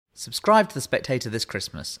Subscribe to The Spectator this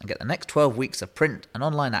Christmas and get the next 12 weeks of print and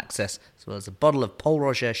online access, as well as a bottle of Paul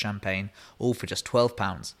Roger champagne, all for just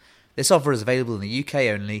 £12. This offer is available in the UK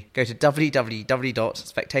only. Go to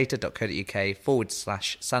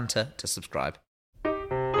www.spectator.co.uk/Santa to subscribe.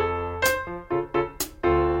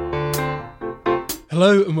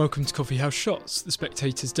 Hello and welcome to Coffee House Shots, The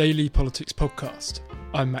Spectator's daily politics podcast.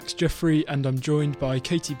 I'm Max Jeffery and I'm joined by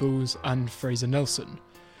Katy and Fraser Nelson.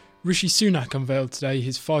 Rishi Sunak unveiled today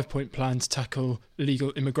his 5-point plan to tackle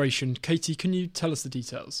illegal immigration. Katy, can you tell us the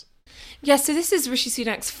details? Yes, so this is Rishi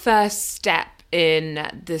Sunak's first step in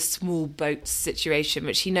the small boats situation,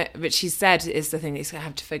 which he said is the thing that he's going to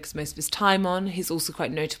have to focus most of his time on. He's also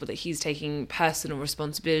quite notable that he's taking personal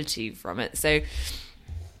responsibility from it. So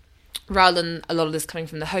rather than a lot of this coming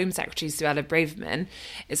from the Home Secretary, Suella Braverman,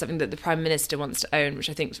 it's something that the Prime Minister wants to own, which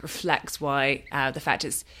I think reflects why the fact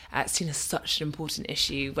it's seen as such an important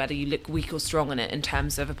issue, whether you look weak or strong on it in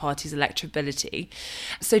terms of a party's electability.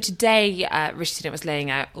 So today, Rishi Sunak was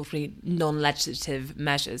laying out ultimately non-legislative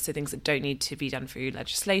measures, so things that don't need to be done through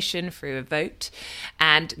legislation, through a vote.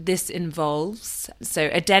 And this involves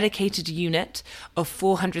a dedicated unit of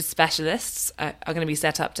 400 specialists are going to be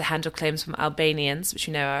set up to handle claims from Albanians, which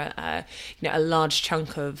we know are a large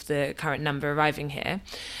chunk of the current number arriving here.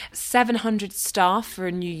 700 staff for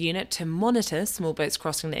a new unit to monitor small boats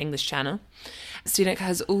crossing the English Channel. Sunak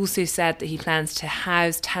has also said that he plans to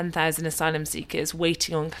house 10,000 asylum seekers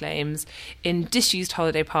waiting on claims in disused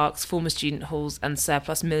holiday parks, former student halls and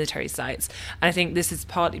surplus military sites. And I think this is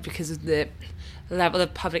partly because of the level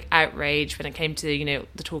of public outrage when it came to, the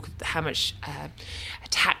talk of how much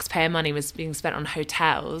taxpayer money was being spent on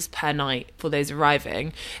hotels per night for those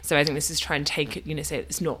arriving. So I think this is trying to take it, so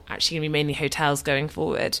it's not actually going to be mainly hotels going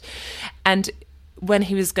forward. And when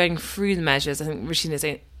he was going through the measures, I think Rishi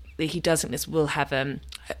Sunak he does think this will have a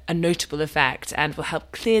notable effect and will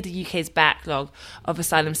help clear the UK's backlog of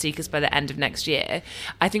asylum seekers by the end of next year.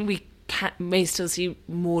 I think we may still see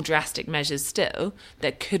more drastic measures still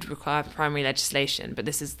that could require primary legislation, but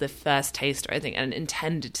this is the first taster, I think, and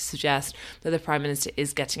intended to suggest that the Prime Minister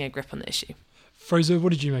is getting a grip on the issue. Fraser,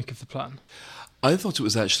 what did you make of the plan? I thought it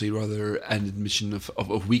was actually rather an admission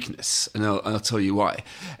of weakness, and I'll tell you why.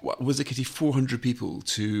 Was it, Katy, 400 people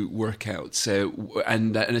to work out,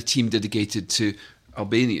 and a team dedicated to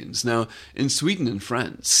Albanians? Now, in Sweden and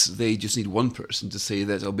France, they just need one person to say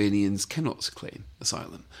that Albanians cannot claim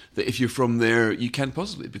asylum. That if you're from there, you can't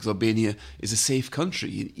possibly, because Albania is a safe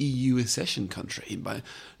country, an EU accession country, by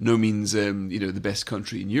no means, the best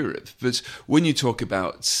country in Europe. But when you talk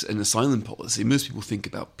about an asylum policy, most people think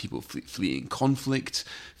about people fleeing conflict,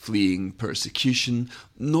 fleeing persecution,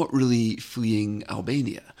 not really fleeing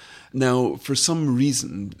Albania. Now, for some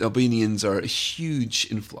reason, Albanians are a huge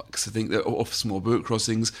influx. I think that of small boat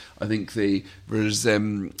crossings. I think there was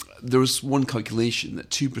one calculation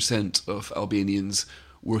that 2% of Albanians'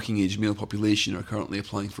 working age male population are currently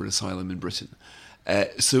applying for asylum in Britain.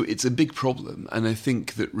 So it's a big problem, and I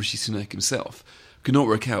think that Rishi Sunak himself could not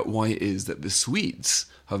work out why it is that the Swedes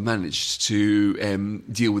have managed to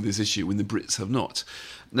deal with this issue when the Brits have not.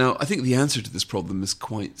 Now, I think the answer to this problem is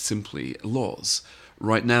quite simply laws.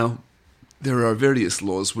 Right now, there are various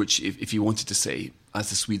laws which, if you wanted to say, as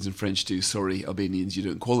the Swedes and French do, sorry, Albanians, you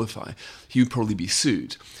don't qualify, he would probably be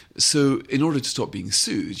sued. So in order to stop being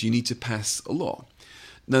sued, you need to pass a law.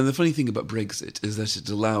 Now, the funny thing about Brexit is that it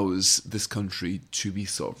allows this country to be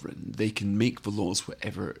sovereign. They can make the laws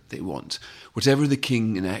whatever they want. Whatever the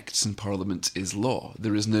king enacts in Parliament is law.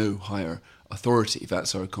 There is no higher authority.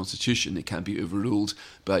 That's our constitution. It can't be overruled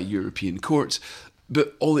by a European court.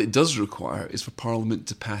 But all it does require is for Parliament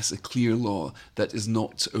to pass a clear law that is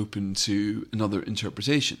not open to another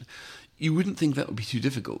interpretation. You wouldn't think that would be too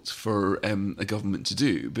difficult for a government to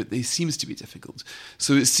do, but it seems to be difficult.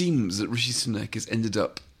 So it seems that Rishi Sunak has ended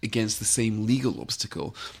up against the same legal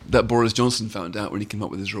obstacle that Boris Johnson found out when he came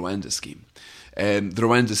up with his Rwanda scheme. The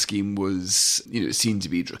Rwanda scheme was, seen to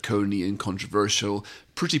be draconian, controversial,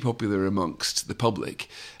 pretty popular amongst the public.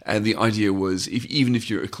 And the idea was, even if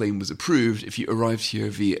your claim was approved, if you arrived here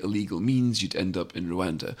via illegal means, you'd end up in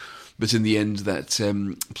Rwanda. But in the end, that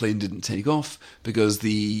plane didn't take off because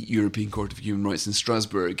the European Court of Human Rights in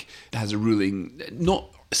Strasbourg has a ruling,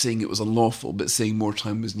 not saying it was unlawful, but saying more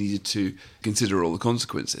time was needed to consider all the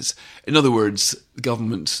consequences. In other words,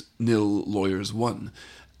 government nil, lawyers won.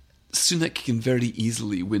 Sunak can very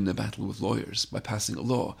easily win a battle with lawyers by passing a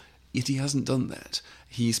law, yet he hasn't done that.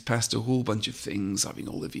 He's passed a whole bunch of things, having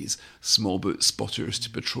all of these small boat spotters to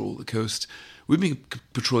patrol the coast. We've been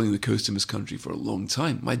patrolling the coast in this country for a long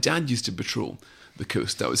time. My dad used to patrol the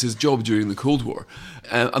coast. That was his job during the Cold War.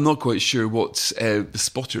 I'm not quite sure what the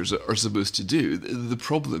spotters are supposed to do. The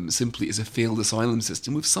problem simply is a failed asylum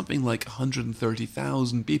system with something like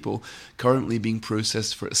 130,000 people currently being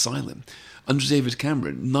processed for asylum. Under David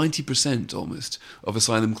Cameron, 90% almost of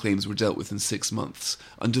asylum claims were dealt with in 6 months.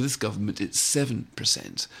 Under this government, it's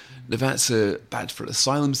 7%. Now that's bad for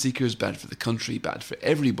asylum seekers, bad for the country, bad for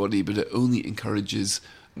everybody, but it only encourages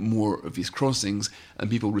more of these crossings and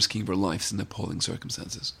people risking their lives in appalling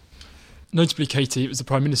circumstances. Notably, Katy, it was the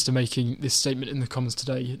Prime Minister making this statement in the Commons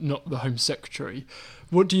today, not the Home Secretary.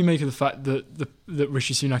 What do you make of the fact that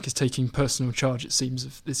Rishi Sunak is taking personal charge, it seems,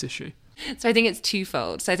 of this issue? So I think it's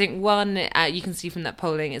twofold. So I think one, you can see from that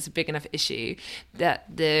polling, it's a big enough issue that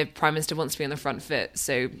the Prime Minister wants to be on the front foot.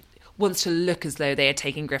 So wants to look as though they are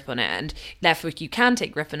taking grip on it, and therefore if you can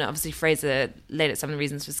take grip on it, obviously Fraser laid out some of the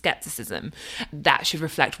reasons for scepticism, that should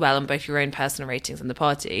reflect well on both your own personal ratings and the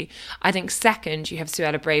party. I think second, you have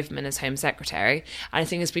Suella Braverman as Home Secretary, and I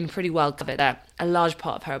think it's been pretty well covered that a large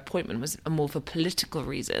part of her appointment was more for political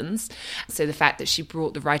reasons. So the fact that she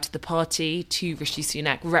brought the right of the party to Rishi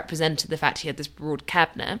Sunak represented the fact he had this broad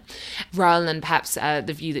cabinet, rather than perhaps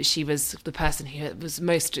the view that she was the person who was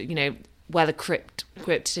most, well equipped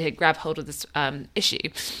to grab hold of this issue.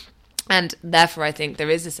 And therefore, I think there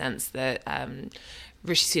is a sense that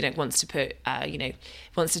Rishi Sunak wants to put,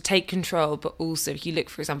 wants to take control, but also if you look,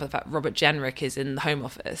 for example, the fact Robert Jenrick is in the Home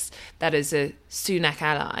Office, that is a Sunak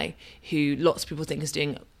ally who lots of people think is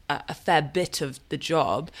doing a fair bit of the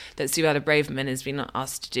job that Suella Braverman has been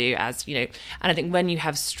asked to do, and I think when you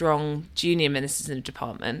have strong junior ministers in a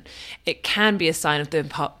department, it can be a sign of the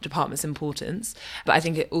department's importance, but I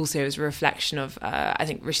think it also is a reflection of, I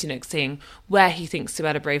think Rishi Sunak seeing where he thinks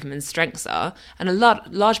Suella Braverman's strengths are, and a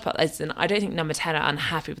large part of this, I don't think Number 10 are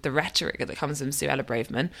unhappy with the rhetoric that comes from Suella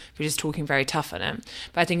Braverman, who's just talking very tough on it,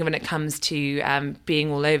 but I think when it comes to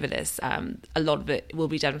being all over this, a lot of it will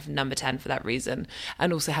be done from Number 10 for that reason,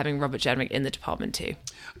 and also having Robert Jenrick in the department too.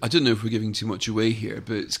 I don't know if we're giving too much away here,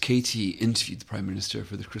 but Katy interviewed the Prime Minister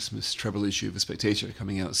for the Christmas treble issue of The Spectator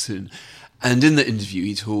coming out soon. And in that interview,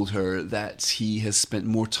 he told her that he has spent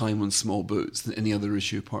more time on small boats than any other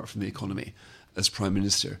issue apart from the economy as Prime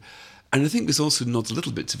Minister. And I think this also nods a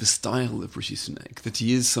little bit to the style of Rishi Sunak, that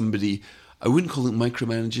he is somebody, I wouldn't call it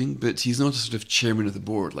micromanaging, but he's not a sort of chairman of the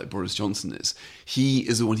board like Boris Johnson is. He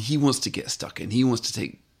is the one, he wants to get stuck in. He wants to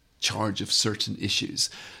take charge of certain issues.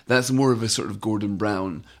 That's more of a sort of Gordon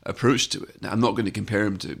Brown approach to it. Now, I'm not going to compare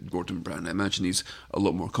him to Gordon Brown. I imagine he's a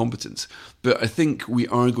lot more competent. But I think we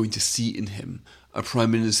are going to see in him a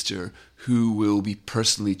Prime Minister who will be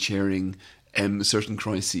personally chairing certain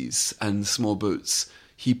crises, and small boats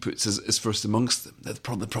he puts as first amongst them.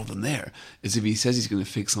 The problem there is if he says he's going to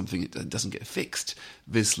fix something that doesn't get fixed,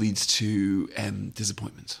 this leads to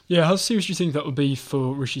disappointment. Yeah, how serious do you think that will be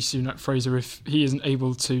for Rishi Sunak, Fraser, if he isn't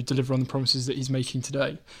able to deliver on the promises that he's making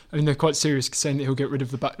today? I mean, they're quite serious, saying that he'll get rid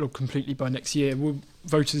of the backlog completely by next year. Will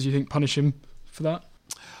voters, you think, punish him for that?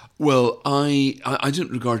 Well, I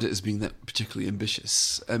don't regard it as being that particularly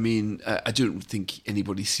ambitious. I mean, I don't think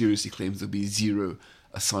anybody seriously claims there'll be zero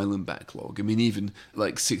asylum backlog. I mean, even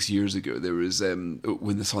like 6 years ago, there was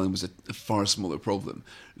when asylum was a far smaller problem,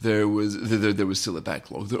 there was still a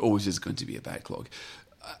backlog. There always is going to be a backlog.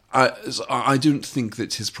 I don't think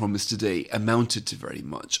that his promise today amounted to very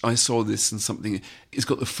much. I saw this in something. It's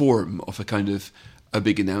got the form of a kind of a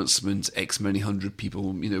big announcement, X many hundred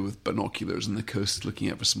people, with binoculars on the coast looking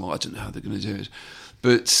out for small. I don't know how they're going to do it,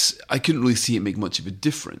 but I couldn't really see it make much of a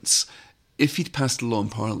difference. If he'd passed a law in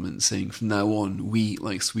Parliament saying from now on, we,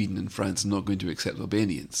 like Sweden and France, are not going to accept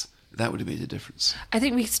Albanians, that would have made a difference. I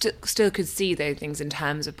think we still could see those things in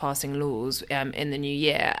terms of passing laws in the new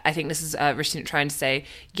year. I think this is Rishi trying to say,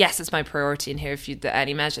 yes, it's my priority, and here are a few of the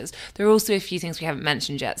early measures. There are also a few things we haven't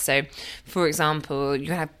mentioned yet. So, for example, you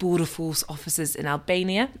can have border force officers in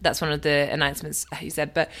Albania. That's one of the announcements he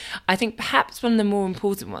said. But I think perhaps one of the more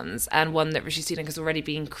important ones, and one that Rishi Sunak has already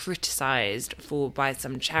been criticised for by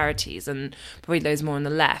some charities, and probably those more on the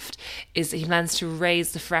left, is that he plans to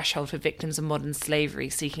raise the threshold for victims of modern slavery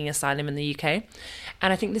seeking asylum in the UK.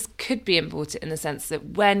 And I think this could be important in the sense that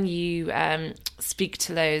when you speak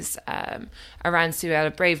to those around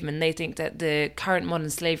Suella Braverman, they think that the current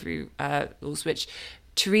modern slavery laws, which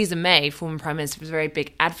Theresa May, former Prime Minister, was a very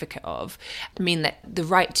big advocate of, mean that the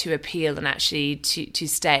right to appeal and actually to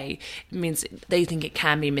stay means they think it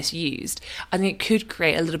can be misused. I think it could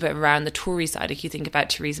create a little bit around the Tory side if you think about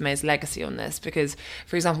Theresa May's legacy on this, because,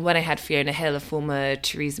 for example, when I had Fiona Hill, a former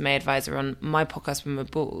Theresa May advisor, on my podcast with my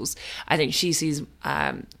balls, I think she sees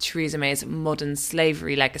Theresa May's modern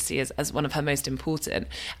slavery legacy as one of her most important,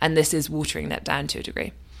 and this is watering that down to a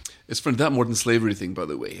degree. It's funny, that modern slavery thing, by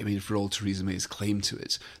the way, I mean, for all Theresa May's claim to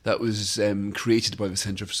it, that was created by the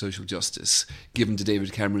Centre for Social Justice, given to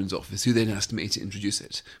David Cameron's office, who then asked May to introduce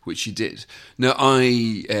it, which she did. Now,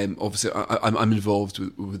 I'm involved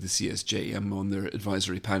with the CSJ. I'm on their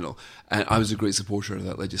advisory panel, and I was a great supporter of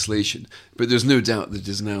that legislation. But there's no doubt that it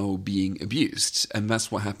is now being abused, and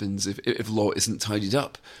that's what happens if law isn't tidied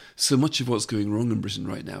up. So much of what's going wrong in Britain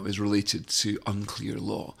right now is related to unclear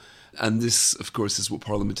law. And this, of course, is what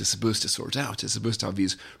Parliament is supposed to sort out. It's supposed to have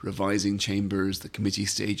these revising chambers. The committee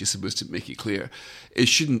stage is supposed to make it clear. It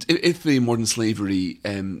shouldn't. If the Modern Slavery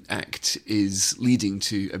Act is leading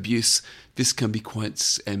to abuse, this can be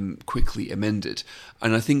quite quickly amended.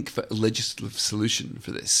 And I think that a legislative solution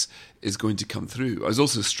for this is going to come through. I was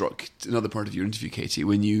also struck, another part of your interview, Katy,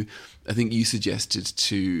 when I think you suggested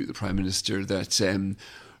to the Prime Minister that the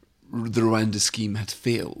Rwanda scheme had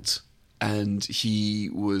failed. And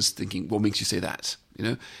he was thinking, what makes you say that?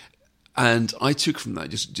 And I took from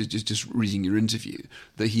that, just reading your interview,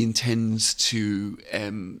 that he intends to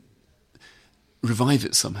revive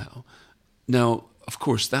it somehow. Now, of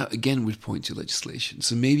course, that again would point to legislation.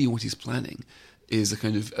 So maybe what he's planning is a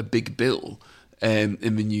kind of a big bill in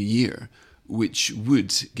the new year, which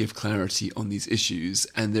would give clarity on these issues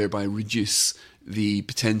and thereby reduce the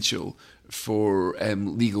potential for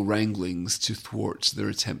legal wranglings to thwart their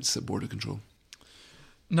attempts at border control.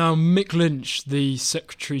 Now, Mick Lynch, the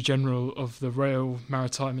Secretary-General of the Rail,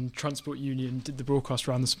 Maritime and Transport Union, did the broadcast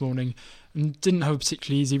round this morning and didn't have a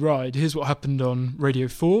particularly easy ride. Here's what happened on Radio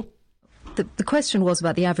 4. The question was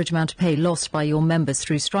about the average amount of pay lost by your members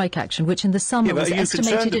through strike action, which in the summer was estimated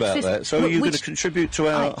at... Are you concerned about that? So are you going to contribute to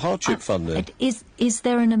our hardship fund then? Is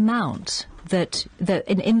there an amount that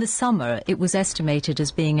in the summer it was estimated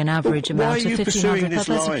as being an average amount of $1,500 per person? Why are you pursuing this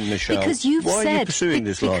line, Michelle? Because you've Why said... are you pursuing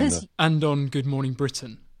this line? And on Good Morning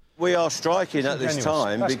Britain. We are striking at this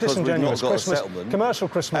time because we've not got a settlement. Commercial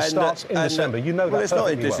Christmas starts in December. You know that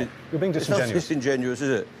perfectly well. You're being disingenuous. It's not disingenuous,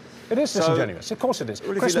 is it? It is disingenuous. Of course it is.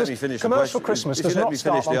 Well, if you let me finish commercial Christmas does not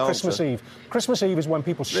start on Christmas Eve. Christmas Eve is when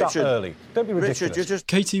people shut early. Don't be ridiculous. Richard,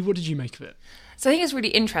 Katy, what did you make of it? So I think it's really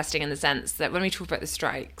interesting in the sense that when we talk about the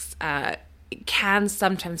strikes, it can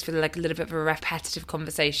sometimes feel like a little bit of a repetitive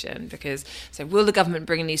conversation because, so will the government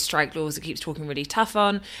bring in these strike laws it keeps talking really tough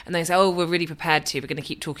on? And they say, oh, we're really prepared to, we're going to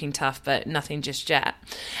keep talking tough, but nothing just yet.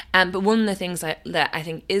 But one of the things that I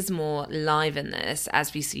think is more live in this,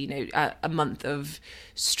 as we see, a month of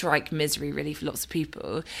strike misery really for lots of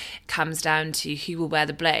people, comes down to who will bear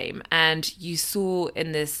the blame. And you saw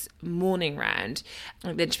in this morning round,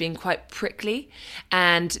 Lynch being quite prickly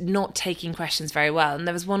and not taking questions very well. And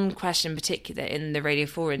there was one question in particular in the Radio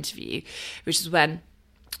 4 interview, which is when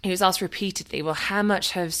he was asked repeatedly, well, how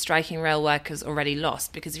much have striking rail workers already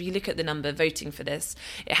lost? Because if you look at the number voting for this,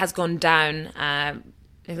 it has gone down.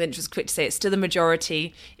 Lynch was quick to say it's still a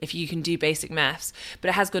majority if you can do basic maths, but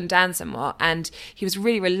it has gone down somewhat. And he was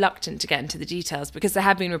really reluctant to get into the details because there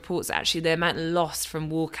have been reports that actually the amount lost from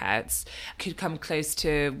walkouts could come close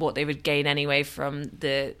to what they would gain anyway from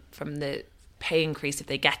the pay increase if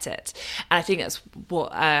they get it. And I think that's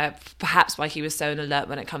what perhaps why he was so alert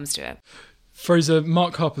when it comes to it. Fraser,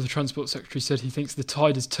 Mark Harper, the Transport Secretary, said he thinks the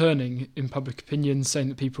tide is turning in public opinion, saying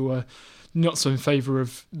that people are not so in favour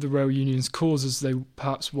of the rail union's cause as they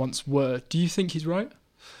perhaps once were. Do you think he's right?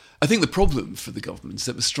 I think the problem for the government is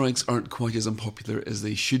that the strikes aren't quite as unpopular as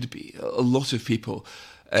they should be. A lot of people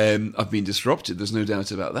have been disrupted, there's no doubt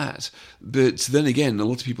about that. But then again, a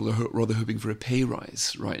lot of people are rather hoping for a pay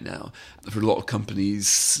rise right now. For a lot of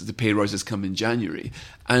companies, the pay rises come in January,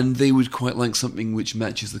 and they would quite like something which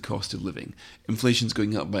matches the cost of living. Inflation's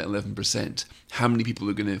going up by 11%. How many people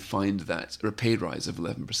are going to find that, or a pay rise of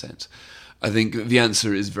 11%? I think the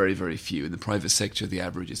answer is very, very few. In the private sector, the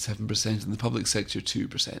average is 7%, in the public sector,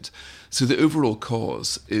 2%. So the overall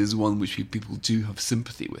cause is one which people do have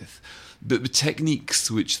sympathy with. But the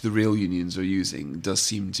techniques which the rail unions are using does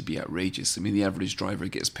seem to be outrageous. I mean, the average driver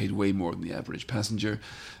gets paid way more than the average passenger,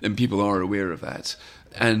 and people are aware of that.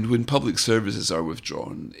 And when public services are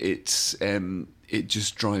withdrawn, it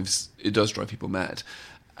does drive people mad.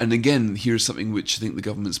 And again, here's something which I think the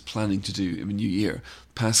government's planning to do in the new year: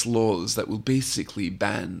 pass laws that will basically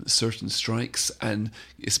ban certain strikes and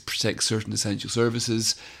protect certain essential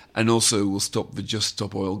services, and also will stop the Just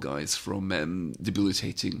Stop Oil guys from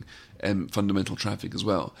debilitating fundamental traffic as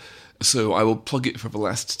well. So I will plug it for the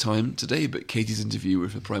last time today, but Katy's interview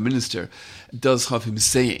with the Prime Minister does have him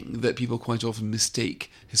saying that people quite often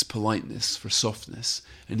mistake his politeness for softness,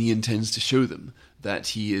 and he intends to show them that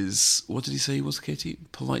he is, what did he say he was, Katy?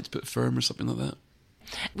 Polite but firm or something like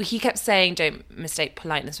that? He kept saying, don't mistake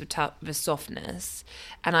politeness with softness.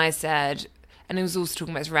 And I said, And he was also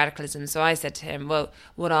talking about his radicalism. So I said to him, well,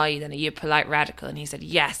 what are you then? Are you a polite radical? And he said,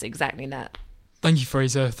 yes, exactly that. Thank you,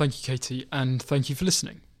 Fraser. Thank you, Katy. And thank you for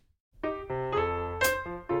listening.